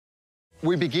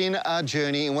We begin our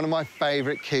journey in one of my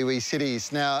favourite Kiwi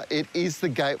cities. Now, it is the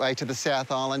gateway to the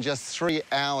South Island, just 3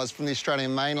 hours from the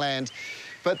Australian mainland.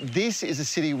 But this is a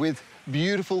city with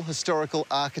beautiful historical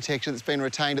architecture that's been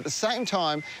retained. At the same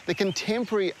time, the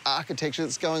contemporary architecture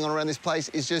that's going on around this place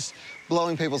is just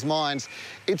blowing people's minds.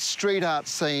 It's street art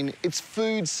scene, it's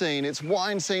food scene, it's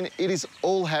wine scene, it is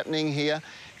all happening here.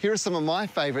 Here are some of my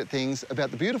favourite things about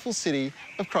the beautiful city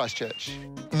of Christchurch.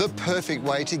 The perfect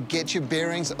way to get your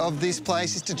bearings of this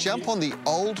place is to jump on the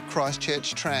old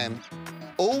Christchurch tram.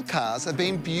 All cars have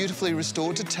been beautifully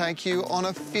restored to take you on a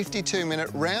 52-minute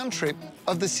round trip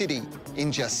of the city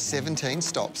in just 17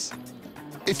 stops.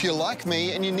 If you're like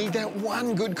me and you need that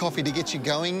one good coffee to get you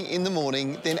going in the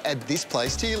morning, then add this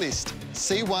place to your list,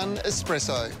 C1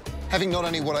 Espresso. Having not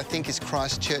only what I think is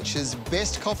Christchurch's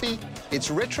best coffee, its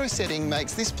retro setting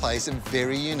makes this place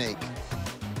very unique.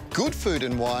 Good food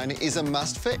and wine is a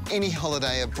must for any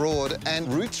holiday abroad,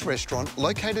 and Roots Restaurant,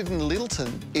 located in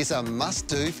Littleton, is a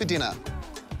must-do for dinner.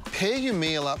 Pair your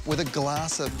meal up with a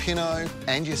glass of Pinot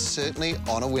and you're certainly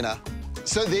on a winner.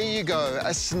 So there you go,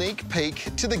 a sneak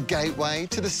peek to the gateway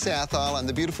to the South Island,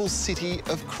 the beautiful city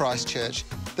of Christchurch.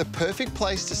 The perfect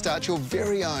place to start your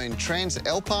very own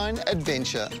Transalpine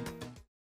adventure.